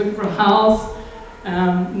flat, I was looking for a house.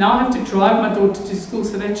 Now I have to drive my daughter to school,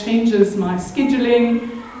 so that changes my scheduling.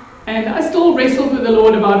 And I still wrestled with the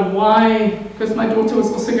Lord about why, because my daughter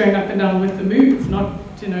was also going up and down with the move, not,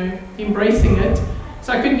 embracing it.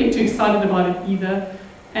 So I couldn't get too excited about it either.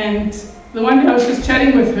 And the one day I was just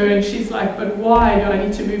chatting with her, and she's like, but why do I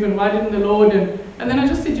need to move, and why didn't the Lord? And then I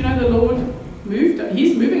just said, the Lord moved,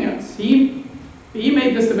 He's moving us. He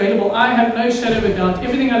made this available. I have no shadow of a doubt.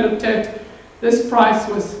 Everything I looked at, this price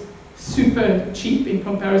was super cheap in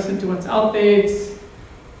comparison to what's out there.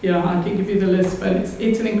 I can give you the list, but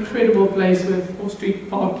it's an incredible place with off-street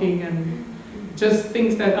parking and just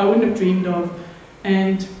things that I wouldn't have dreamed of.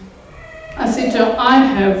 And I said to her, I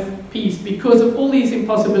have peace because of all these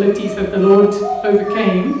impossibilities that the Lord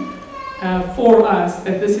overcame for us,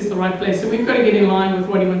 that this is the right place. So we've got to get in line with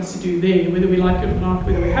what He wants to do there, whether we like it or not,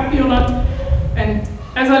 whether we're happy or not. And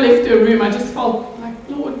as I left her room, I just felt like,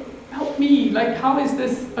 Lord, help me. Like, how is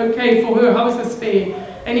this okay for her? How is this fair?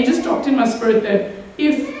 And He just dropped in my spirit that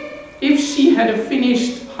if she had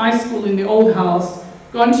finished high school in the old house,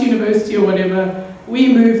 gone to university or whatever, we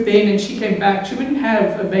moved then and she came back, she wouldn't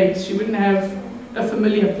have a base, she wouldn't have a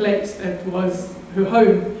familiar place that was her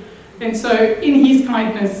home. And so in His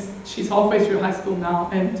kindness, she's halfway through high school now,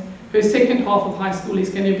 and her second half of high school is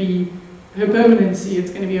going to be her permanency. It's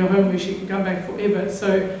going to be a home where she can come back forever.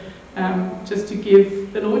 So just to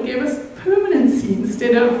give, the Lord gave us permanency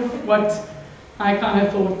instead of what I kind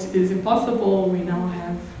of thought is impossible. We now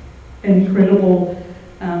have an incredible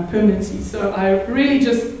permanency. So I really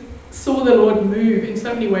just saw the Lord move in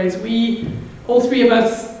so many ways. All three of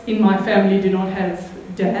us in my family do not have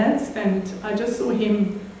dads, and I just saw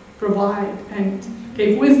Him provide and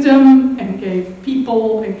gave wisdom and gave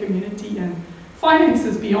people and community and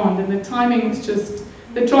finances beyond. And the timing was just,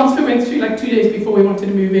 the transfer went through like 2 days before we wanted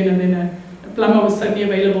to move in, and then a plumber was suddenly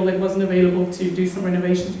available that wasn't available to do some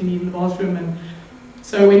renovations we need in the bathroom. And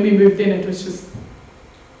so when we moved in, it was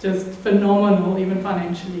just phenomenal, even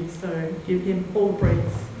financially. So give Him all praise.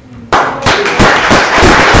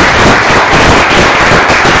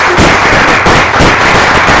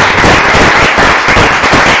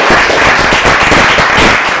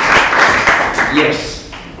 Yes.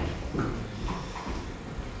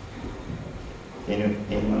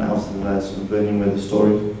 Anyone else that's burning with the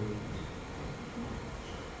story?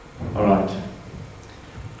 All right.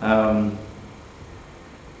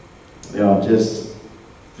 Just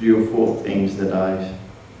 3 or 4 things that I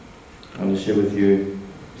want to share with you,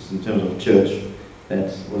 just in terms of church,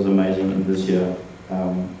 that was amazing in this year,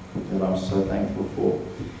 that I'm so thankful for.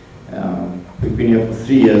 We've been here for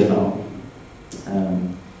 3 years now.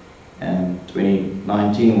 And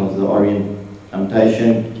 2019 was the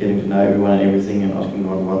orientation, getting to know everyone and everything, and asking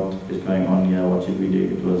God what is going on here, what should we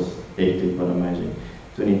do. It was hectic but amazing.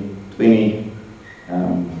 2020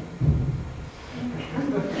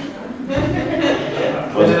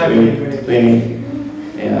 was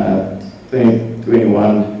 2021.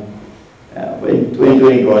 In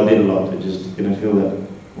 2020 God did a lot. I just didn't feel that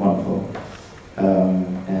wonderful.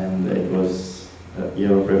 And it was a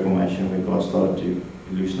year of reformation where God started to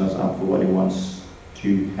loosen us up for what He wants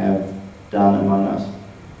to have done among us.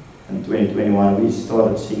 In 2021, we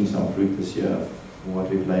started seeing some fruit this year of what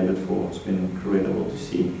we've labored for. It's been incredible to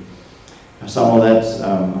see. Some of that,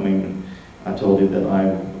 I told you that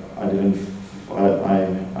I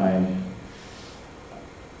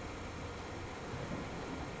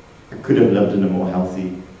could have lived in a more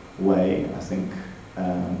healthy way. I think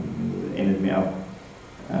it ended me up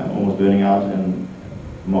almost burning out in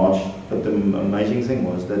March. But the amazing thing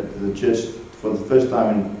was that the church, for the first time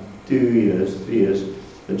in 3 years,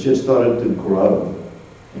 the church started to grow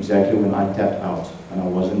exactly when I tapped out and I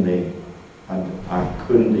wasn't there. I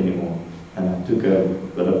couldn't anymore. And I took a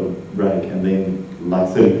bit of a break, and then like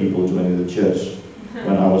 30 people joined the church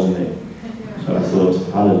when I wasn't there. So I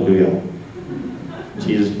thought, hallelujah.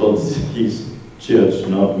 Jesus built his church,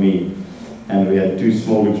 not me. And we had 2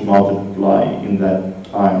 small groups multiply in that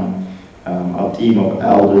time. Our team of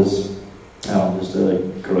elders, just a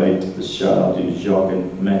great shout out to Jacques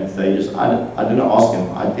and Matt. They just, I didn't ask them.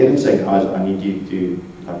 I didn't say, guys, I need you to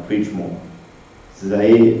preach more. So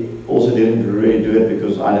they also didn't really do it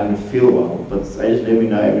because I didn't feel well, but they just let me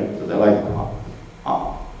know. They're like,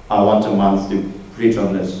 I want a month to preach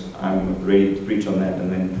on this. I'm ready to preach on that.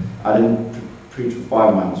 And then I didn't preach for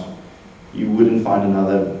 5 months. You wouldn't find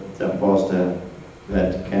another pastor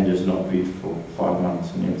that can just not preach for 5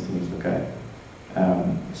 months and everything is okay.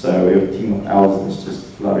 So we have a team of elders that's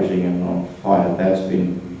just flourishing and on fire. That's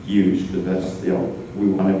been huge, because that's we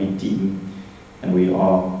want to be team, and we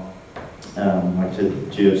are. Like I said,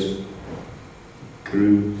 the church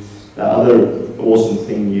grew. The other awesome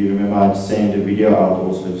thing, you remember I sent a video out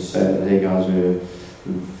also to say that, hey guys,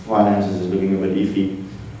 finances is looking a bit iffy,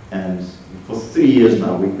 and for 3 years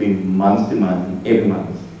now we've been month to month, and every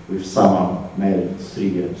month we've somehow made it 3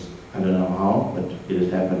 years. I don't know how, but it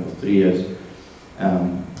has happened for 3 years.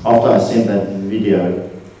 After I sent that video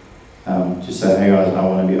to say, hey guys, I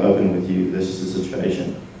want to be open with you, this is the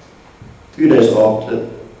situation. 2 days after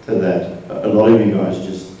that, a lot of you guys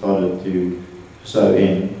just started to sow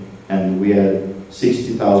in, and we had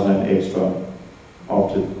 60,000 extra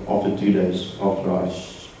after 2 days after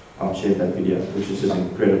I shared that video, which is just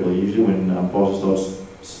incredible. Usually when pastor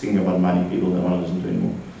starts speaking about money, people don't want to listen to it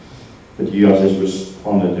anymore. But you guys just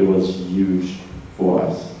responded. It was huge for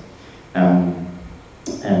us,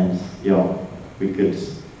 and yeah, we could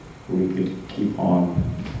keep on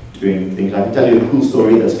doing things. I can tell you a cool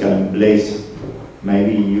story that's going to bless.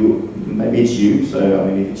 Maybe it's you. So I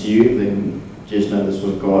mean, if it's you, then just know this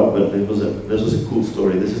was God. But this was a cool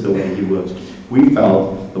story. This is the way He works. We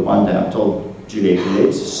felt the one day I told Juliet,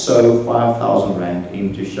 let's sow 5,000 rand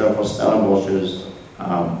into Shofar Stellenbosch's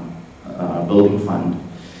building fund.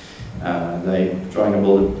 They're trying to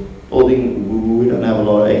build a building. We don't have a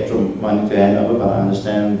lot of extra money to hand over, but I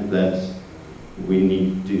understand that we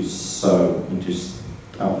need to sow into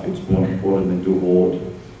stuff. It's more important than to hoard,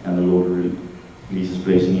 and the Lord releases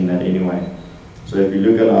blessing in that anyway. So if you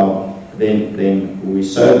look at then we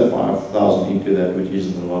sowed the 5,000 into that, which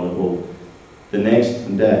isn't a lot at all. The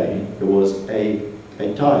next day there was a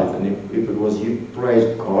tithe, and if it was, you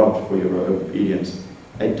praise God for your obedience,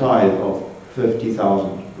 a tithe of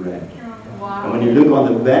 50,000 rand. Wow. And when you look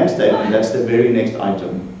on the bank statement, that's the very next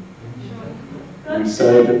item. We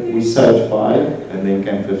sowed 5, and then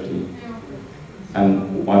came 50.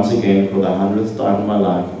 And once again, for the 100th time in my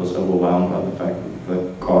life, I was overwhelmed by the fact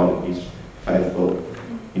that God is faithful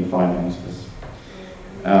in finances.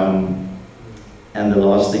 And the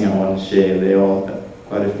last thing I want to share, there are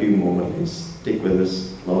quite a few more, but let's stick with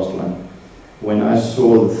this last one. When I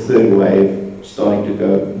saw the third wave starting to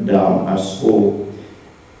go down, I saw,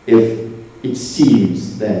 if it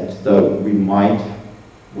seems that though we might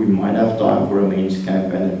have time for a men's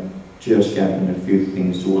camp and a church camp and a few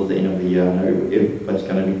things towards the end of the year. I know everybody's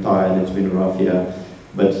going to be tired, it's been a rough year,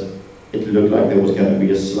 but it looked like there was going to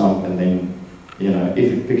be a slump, and then,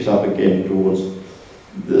 if it picks up again towards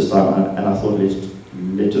this time, and I thought, let's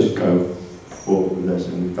just go for this,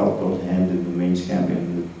 and we felt God's hand in the men's camp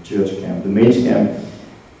and the church camp. The men's camp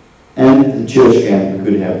and the church camp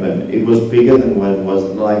could happen. It was bigger than what it was.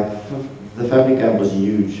 Like, the family camp was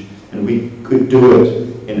huge, and we could do it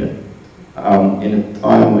in a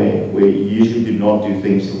time where you usually do not do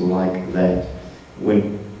things like that.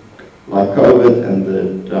 When, like COVID and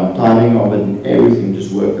the timing of it and everything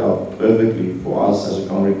just worked out perfectly for us as a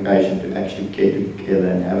congregation to actually get together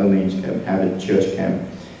and have a men's camp, have a church camp,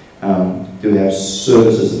 to have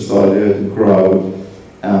services that started to grow,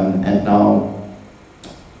 and now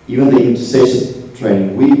even the intercession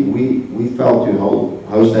training, we felt to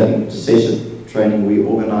host that intercession training. We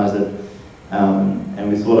organized it, and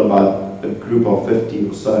we thought about a group of 50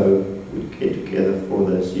 or so would get together for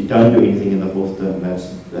this. You don't do anything in the fourth term,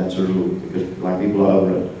 that's a rule, because like people are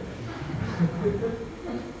over it.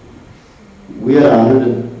 We had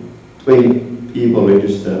 120 people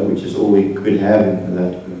register, which is all we could have in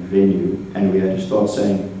that venue, and we had to start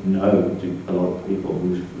saying no to a lot of people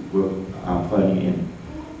who were phoning in,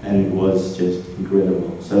 and it was just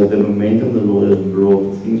incredible. So the momentum the Lord has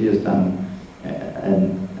brought, the things He has done,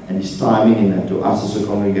 and His timing in that to us as a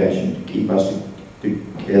congregation, to keep us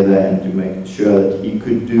together and to make sure that He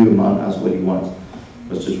could do among us what He wants,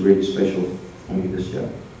 was just really special for me this year.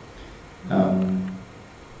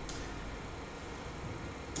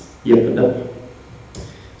 Yep.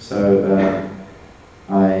 So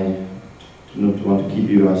I do not want to keep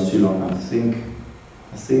you guys too long. I think,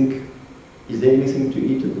 is there anything to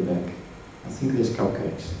eat at the back? I think there's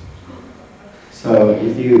cupcakes. So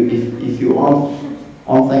if you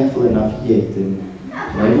aren't thankful enough yet, then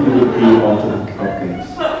maybe you would be after the cupcakes.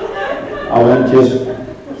 I want to just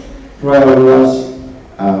pray over us,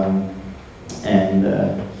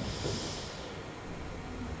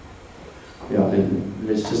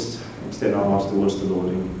 let's just extend our hearts towards the Lord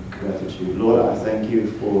in gratitude. Lord, I thank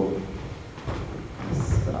you for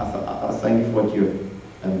what you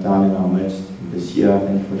have done in our midst this year. I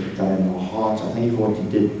thank you for what you've done in our hearts. I thank you for what you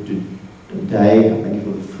did today. I thank you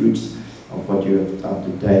for the fruits of what you have done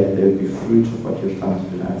today, that there would be fruit of what you have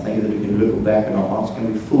done today. I thank you that we can look back and our hearts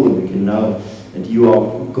can be full and we can know that you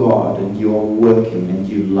are God and you are working and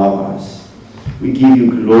you love us. We give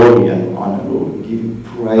you glory and honor, Lord. We give you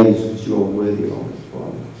praise because you are worthy of it,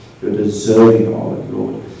 Father. You're deserving of it,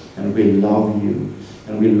 Lord. And we love you.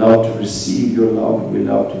 And we love to receive your love. And we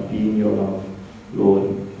love to be in your love,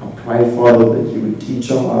 Lord. I pray, Father, that you would teach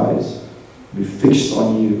our eyes to be fixed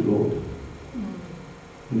on you, Lord.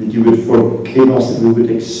 And that you would forgive us, that we would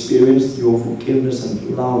experience your forgiveness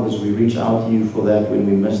and love as we reach out to you for that when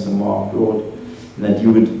we miss the mark, Lord. And that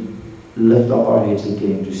you would lift up our heads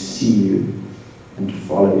again to see you and to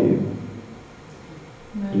follow you.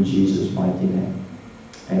 Amen. In Jesus' mighty name.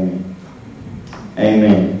 Amen.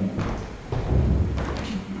 Amen.